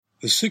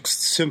The Sixth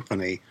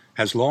Symphony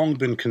has long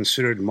been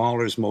considered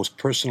Mahler's most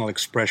personal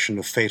expression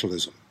of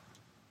fatalism.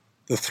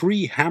 The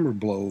three hammer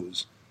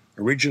blows,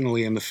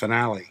 originally in the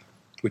finale,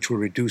 which were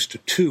reduced to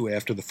two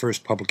after the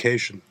first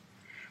publication,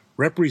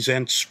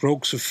 represent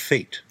strokes of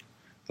fate,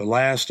 the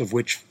last of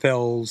which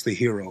fells the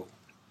hero,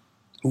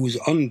 whose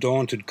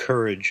undaunted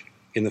courage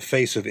in the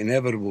face of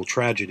inevitable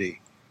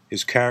tragedy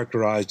is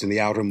characterized in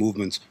the outer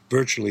movements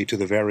virtually to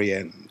the very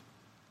end.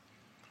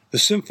 The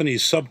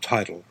symphony's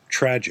subtitle,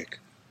 Tragic,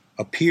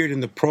 appeared in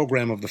the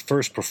program of the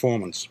first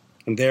performance,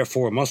 and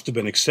therefore must have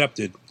been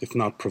accepted, if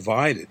not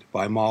provided,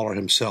 by Mahler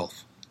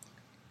himself.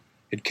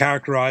 It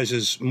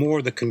characterizes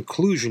more the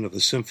conclusion of the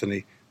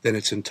symphony than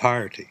its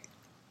entirety.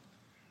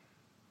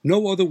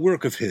 No other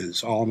work of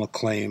his, Alma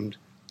claimed,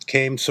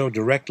 came so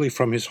directly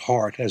from his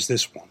heart as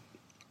this one.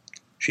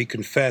 She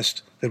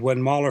confessed that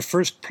when Mahler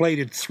first played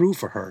it through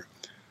for her,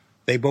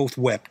 they both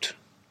wept.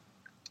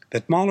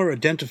 That Mahler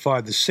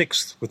identified the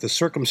Sixth with the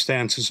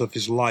circumstances of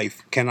his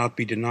life cannot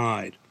be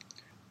denied.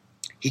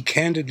 He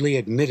candidly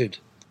admitted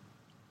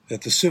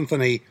that the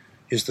symphony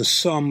is the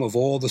sum of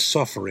all the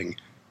suffering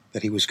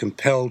that he was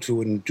compelled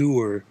to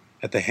endure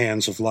at the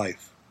hands of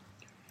life.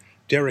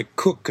 Derek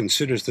Cook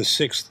considers the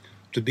Sixth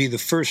to be the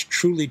first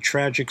truly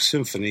tragic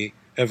symphony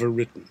ever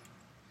written.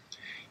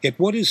 Yet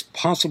what is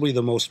possibly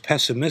the most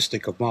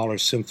pessimistic of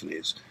Mahler's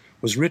symphonies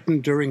was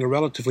written during a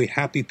relatively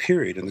happy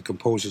period in the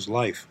composer's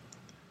life.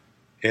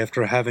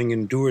 After having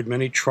endured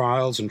many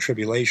trials and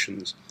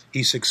tribulations,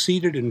 he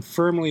succeeded in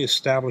firmly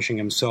establishing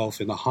himself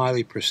in the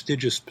highly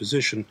prestigious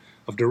position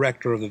of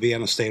director of the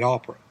Vienna State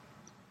Opera.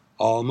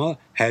 Alma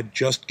had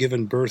just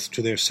given birth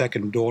to their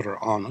second daughter,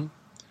 Anna,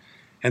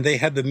 and they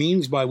had the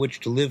means by which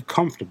to live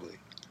comfortably.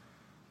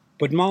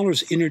 But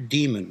Mahler's inner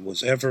demon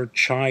was ever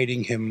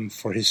chiding him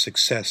for his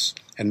success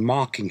and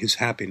mocking his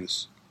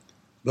happiness.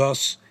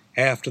 Thus,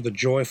 after the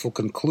joyful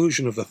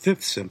conclusion of the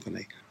Fifth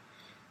Symphony,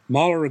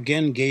 Mahler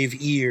again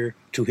gave ear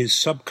to his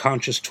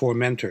subconscious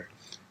tormentor,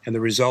 and the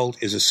result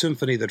is a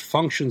symphony that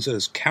functions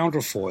as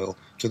counterfoil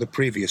to the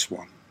previous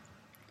one.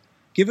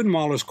 Given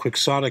Mahler's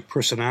quixotic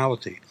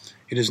personality,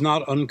 it is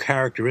not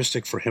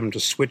uncharacteristic for him to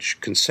switch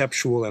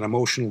conceptual and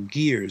emotional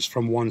gears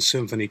from one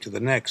symphony to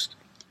the next.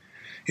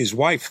 His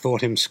wife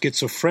thought him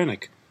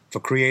schizophrenic for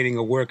creating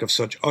a work of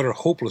such utter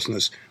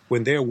hopelessness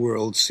when their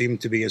world seemed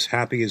to be as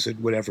happy as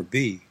it would ever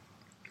be.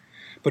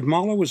 But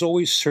Mahler was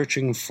always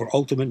searching for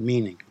ultimate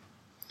meaning.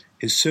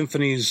 His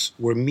symphonies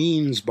were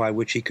means by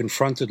which he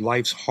confronted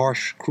life's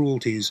harsh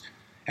cruelties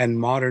and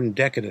modern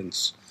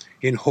decadence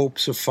in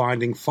hopes of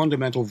finding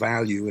fundamental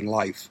value in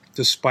life,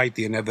 despite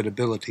the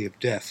inevitability of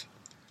death.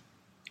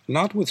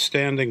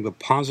 Notwithstanding the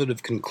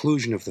positive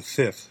conclusion of the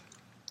Fifth,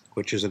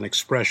 which is an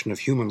expression of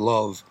human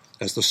love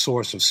as the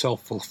source of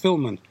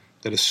self-fulfillment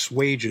that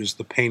assuages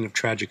the pain of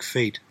tragic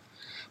fate,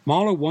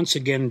 Mahler once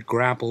again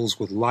grapples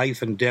with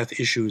life and death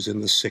issues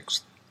in the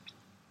Sixth.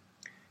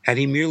 Had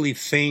he merely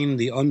feigned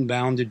the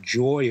unbounded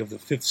joy of the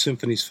Fifth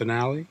Symphony's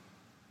finale?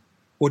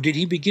 Or did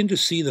he begin to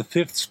see the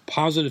Fifth's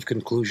positive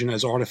conclusion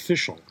as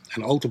artificial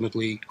and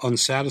ultimately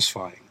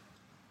unsatisfying?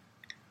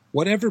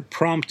 Whatever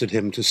prompted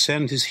him to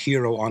send his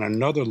hero on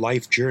another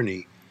life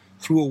journey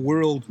through a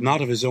world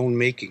not of his own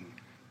making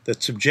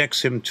that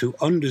subjects him to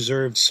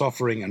undeserved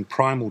suffering and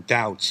primal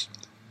doubts,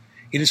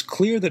 it is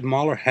clear that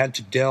Mahler had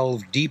to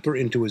delve deeper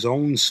into his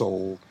own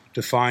soul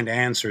to find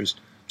answers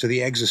to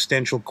the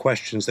existential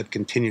questions that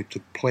continue to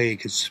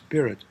plague his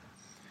spirit.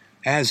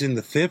 As in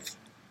the Fifth,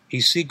 he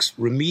seeks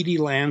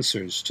remedial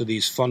answers to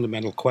these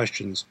fundamental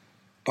questions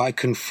by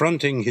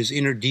confronting his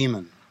inner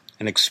demon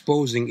and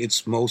exposing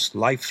its most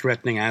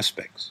life-threatening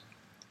aspects.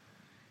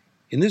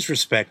 In this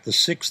respect, the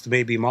Sixth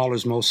may be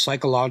Mahler's most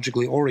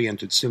psychologically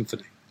oriented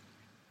symphony.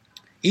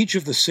 Each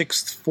of the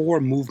Sixth's four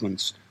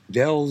movements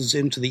delves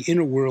into the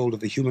inner world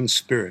of the human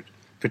spirit,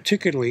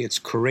 particularly its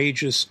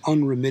courageous,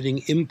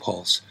 unremitting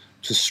impulse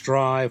to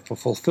strive for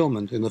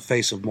fulfillment in the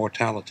face of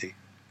mortality.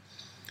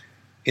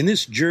 In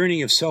this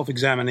journey of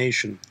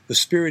self-examination, the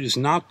spirit is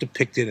not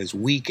depicted as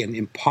weak and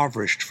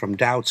impoverished from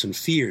doubts and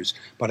fears,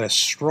 but as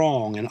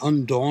strong and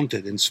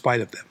undaunted in spite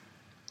of them.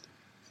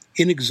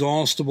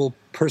 Inexhaustible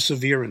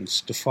perseverance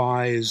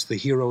defies the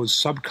hero's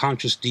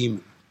subconscious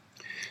demon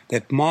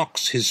that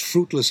mocks his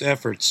fruitless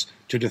efforts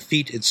to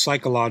defeat its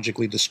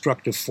psychologically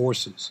destructive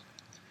forces.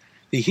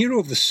 The hero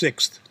of the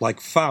Sixth, like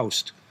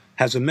Faust,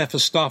 has a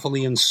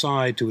Mephistophelian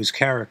side to his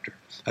character,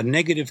 a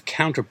negative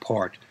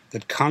counterpart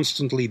that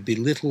constantly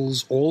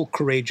belittles all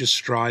courageous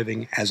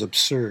striving as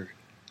absurd,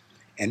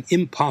 an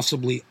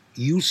impossibly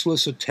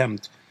useless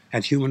attempt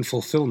at human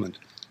fulfillment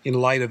in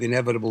light of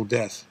inevitable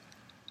death.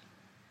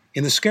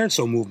 In the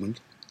scherzo movement,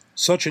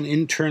 such an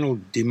internal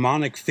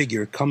demonic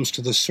figure comes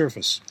to the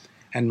surface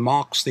and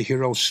mocks the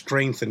hero's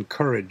strength and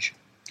courage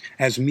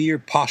as mere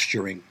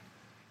posturing,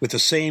 with the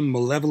same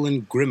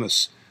malevolent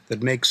grimace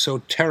that makes so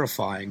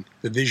terrifying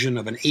the vision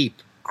of an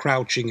ape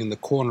crouching in the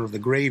corner of the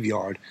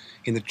graveyard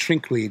in the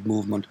Trinklied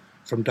movement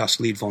from Das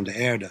Lied von der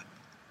Erde.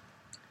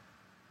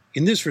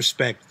 In this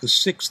respect, the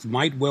Sixth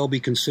might well be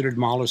considered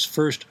Mahler's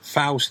first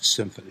Faust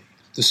symphony,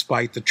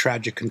 despite the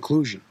tragic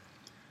conclusion.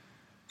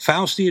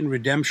 Faustian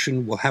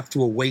redemption will have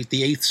to await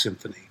the Eighth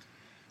Symphony,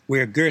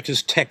 where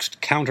Goethe's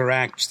text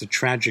counteracts the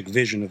tragic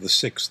vision of the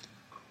Sixth.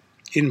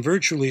 In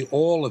virtually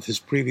all of his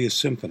previous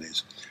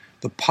symphonies,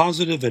 the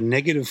positive and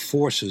negative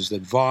forces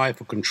that vie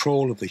for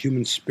control of the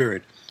human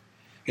spirit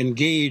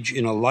engage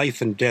in a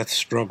life and death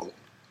struggle.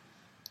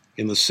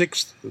 In the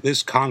Sixth,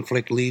 this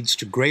conflict leads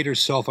to greater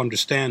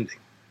self-understanding,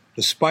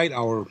 despite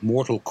our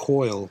mortal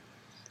coil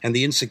and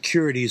the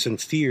insecurities and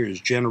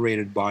fears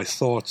generated by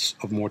thoughts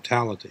of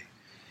mortality.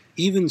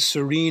 Even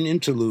serene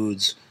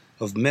interludes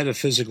of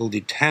metaphysical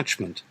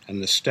detachment and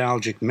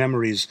nostalgic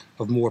memories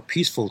of more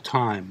peaceful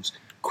times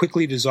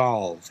quickly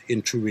dissolve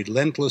into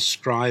relentless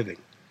striving,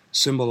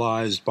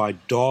 symbolized by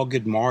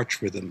dogged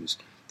march rhythms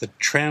that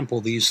trample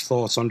these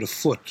thoughts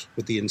underfoot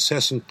with the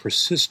incessant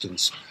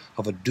persistence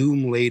of a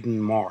doom-laden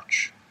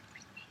march.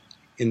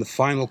 In the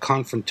final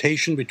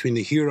confrontation between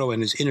the hero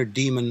and his inner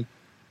demon,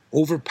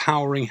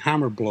 overpowering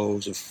hammer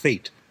blows of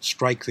fate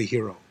strike the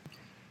hero,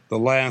 the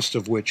last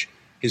of which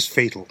is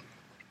fatal.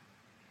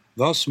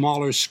 Thus,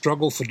 Mahler's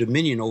struggle for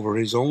dominion over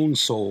his own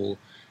soul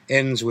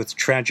ends with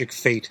tragic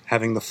fate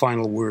having the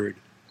final word.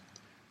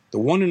 The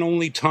one and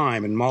only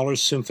time in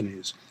Mahler's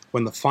symphonies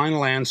when the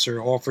final answer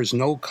offers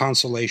no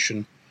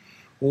consolation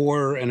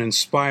or an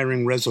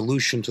inspiring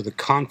resolution to the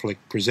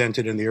conflict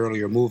presented in the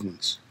earlier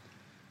movements.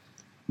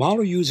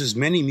 Mahler uses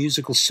many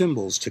musical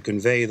symbols to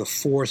convey the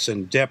force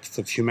and depth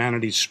of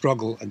humanity's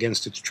struggle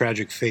against its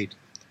tragic fate.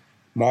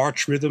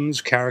 March rhythms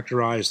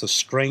characterize the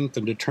strength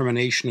and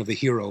determination of the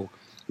hero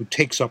who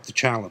takes up the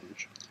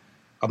challenge.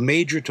 A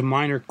major to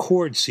minor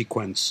chord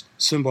sequence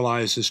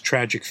symbolizes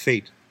tragic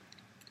fate.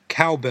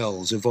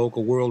 Cowbells evoke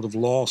a world of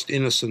lost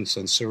innocence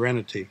and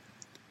serenity.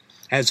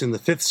 As in the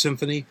Fifth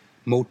Symphony,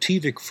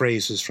 motivic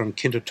phrases from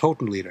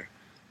Kindertotenlieder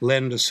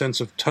lend a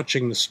sense of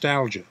touching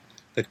nostalgia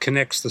that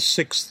connects the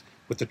Sixth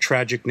with the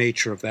tragic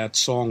nature of that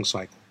song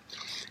cycle.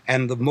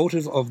 And the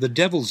motive of the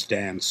Devil's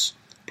Dance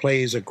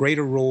plays a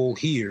greater role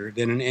here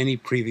than in any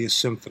previous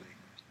symphony,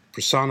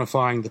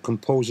 personifying the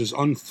composer's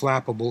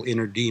unflappable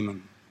inner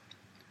demon.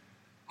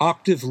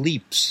 Octave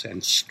leaps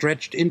and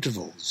stretched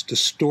intervals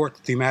distort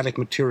thematic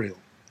material.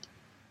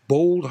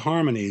 Bold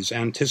harmonies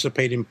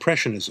anticipate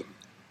impressionism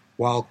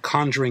while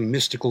conjuring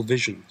mystical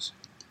visions.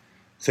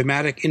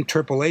 Thematic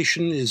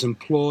interpolation is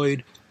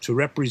employed to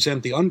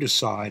represent the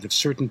underside of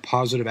certain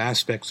positive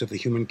aspects of the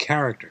human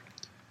character,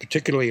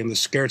 particularly in the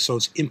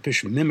scherzo's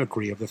impish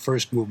mimicry of the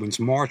first movement's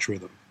march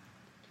rhythm.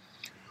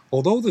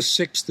 Although the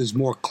Sixth is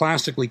more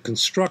classically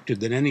constructed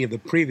than any of the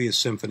previous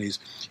symphonies,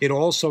 it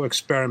also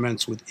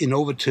experiments with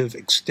innovative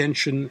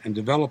extension and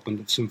development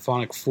of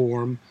symphonic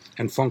form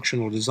and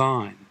functional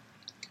design.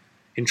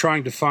 In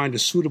trying to find a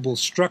suitable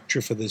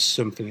structure for this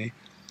symphony,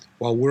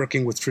 while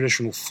working with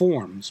traditional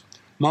forms,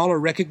 Mahler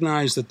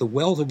recognized that the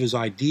wealth of his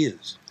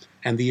ideas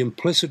and the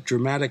implicit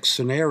dramatic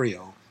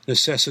scenario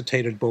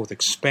necessitated both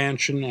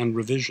expansion and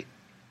revision.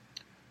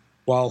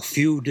 While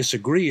few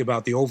disagree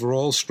about the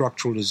overall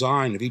structural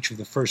design of each of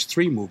the first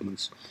three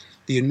movements,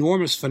 the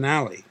enormous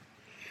finale,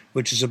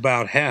 which is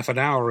about half an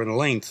hour in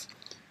length,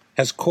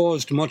 has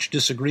caused much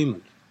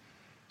disagreement.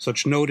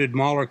 Such noted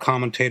Mahler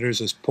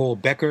commentators as Paul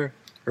Becker,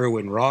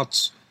 Erwin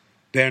Rotz,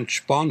 Bernd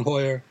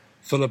Spanheuer,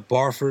 Philip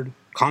Barford,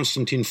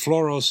 Konstantin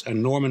Floros,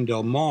 and Norman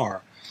Del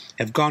Mar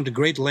have gone to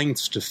great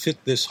lengths to fit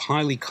this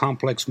highly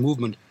complex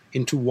movement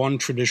into one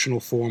traditional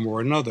form or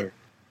another.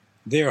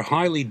 Their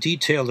highly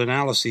detailed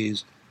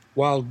analyses,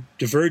 while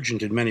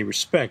divergent in many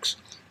respects,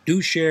 do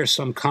share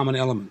some common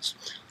elements.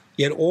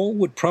 Yet all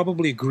would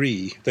probably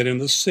agree that in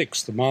the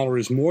Sixth, Mahler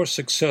is more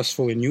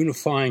successful in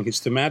unifying his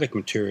thematic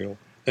material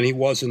than he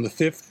was in the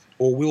Fifth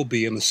or will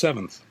be in the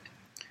Seventh.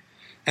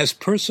 As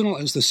personal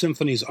as the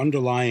symphony's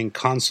underlying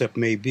concept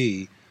may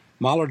be,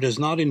 Mahler does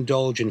not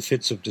indulge in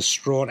fits of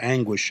distraught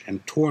anguish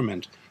and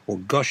torment or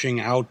gushing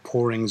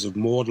outpourings of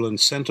maudlin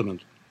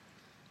sentiment.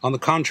 On the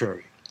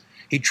contrary,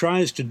 he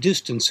tries to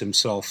distance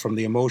himself from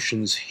the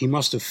emotions he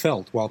must have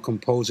felt while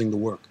composing the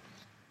work.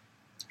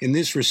 In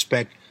this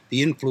respect,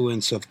 the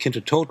influence of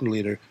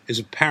Kindertotenlieder is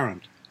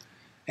apparent,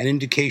 an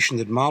indication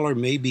that Mahler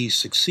may be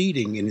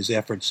succeeding in his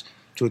efforts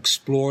to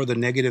explore the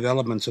negative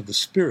elements of the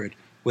spirit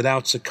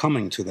without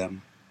succumbing to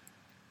them.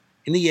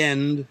 In the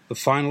end, the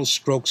final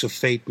strokes of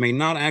fate may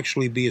not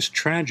actually be as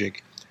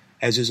tragic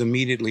as is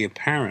immediately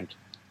apparent.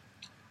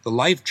 The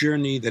life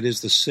journey that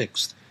is the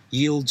Sixth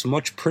yields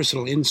much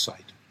personal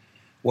insight.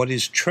 What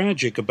is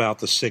tragic about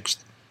the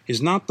Sixth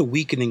is not the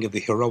weakening of the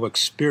heroic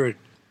spirit,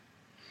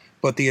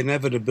 but the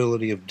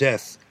inevitability of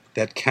death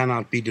that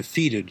cannot be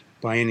defeated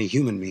by any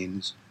human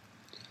means.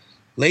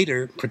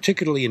 Later,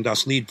 particularly in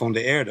Das Lied von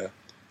der Erde,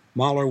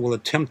 Mahler will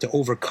attempt to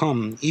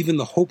overcome even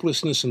the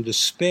hopelessness and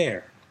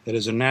despair that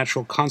is a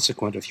natural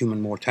consequence of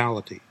human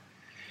mortality.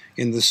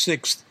 In the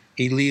Sixth,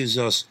 he leaves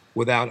us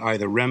without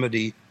either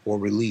remedy or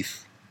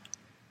relief.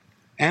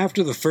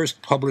 After the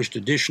first published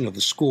edition of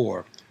the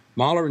score,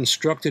 Mahler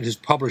instructed his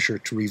publisher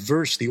to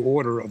reverse the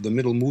order of the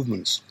middle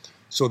movements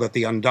so that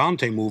the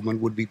Andante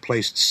movement would be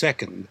placed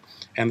second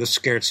and the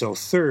scherzo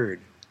third.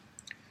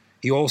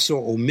 He also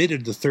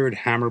omitted the third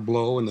hammer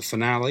blow in the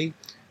finale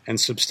and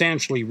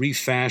substantially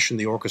refashioned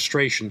the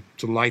orchestration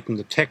to lighten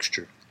the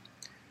texture.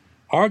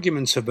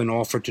 Arguments have been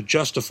offered to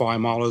justify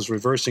Mahler's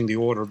reversing the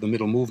order of the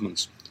middle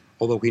movements,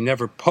 although he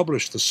never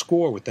published the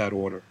score with that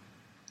order.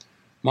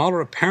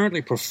 Mahler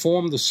apparently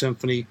performed the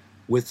symphony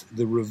with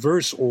the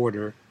reverse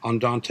order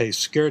Andante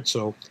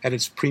Scherzo at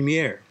its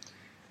premiere,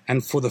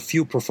 and for the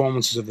few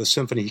performances of the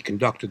symphony he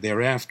conducted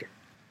thereafter.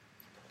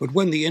 But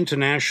when the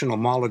International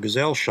Mahler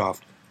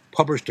Gesellschaft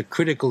published a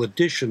critical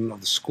edition of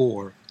the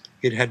score,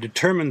 it had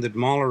determined that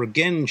Mahler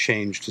again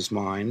changed his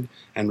mind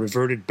and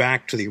reverted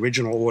back to the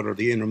original order of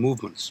the inner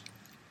movements.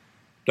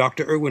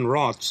 Dr. Erwin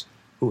Rotz,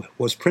 who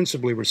was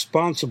principally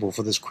responsible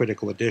for this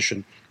critical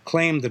edition,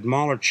 claimed that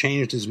Mahler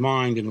changed his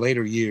mind in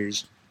later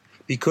years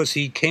because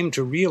he came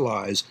to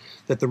realize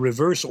that the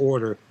reverse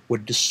order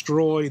would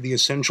destroy the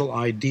essential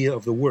idea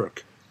of the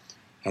work,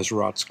 as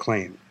Rotz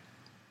claimed.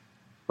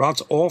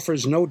 Rotz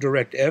offers no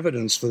direct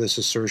evidence for this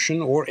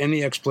assertion or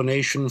any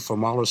explanation for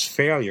Mahler's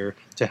failure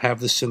to have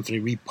the symphony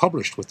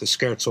republished with the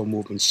Scherzo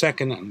Movement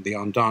Second and the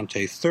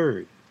Andante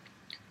Third.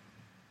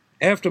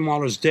 After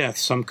Mahler's death,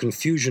 some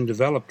confusion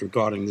developed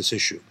regarding this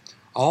issue.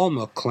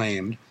 Alma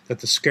claimed that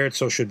the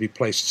Scherzo should be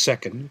placed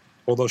second,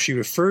 although she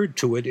referred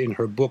to it in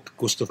her book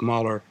Gustav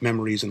Mahler,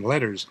 Memories and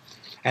Letters,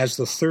 as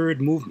the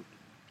third movement.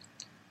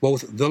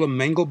 Both Wilhelm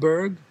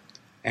Mengelberg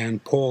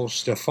and Paul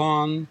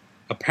Stephan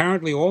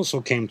apparently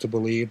also came to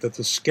believe that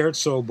the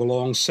Scherzo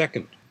belongs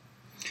second,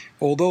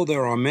 although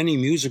there are many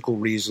musical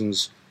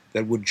reasons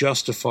that would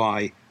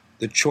justify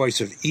the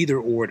choice of either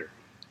order.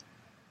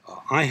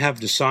 I have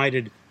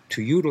decided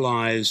to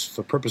utilize,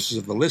 for purposes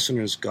of the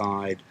listener's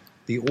guide,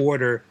 the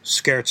order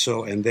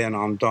Scherzo and then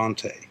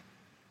Andante,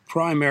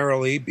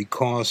 primarily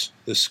because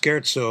the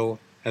Scherzo,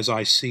 as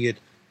I see it,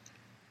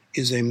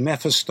 is a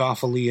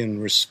Mephistophelian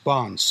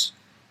response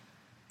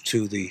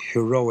to the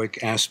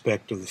heroic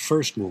aspect of the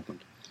first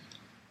movement.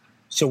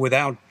 So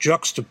without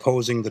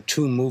juxtaposing the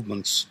two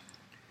movements,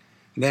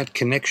 that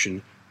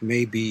connection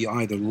may be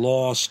either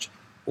lost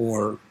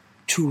or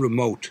too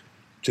remote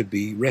to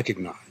be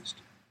recognized.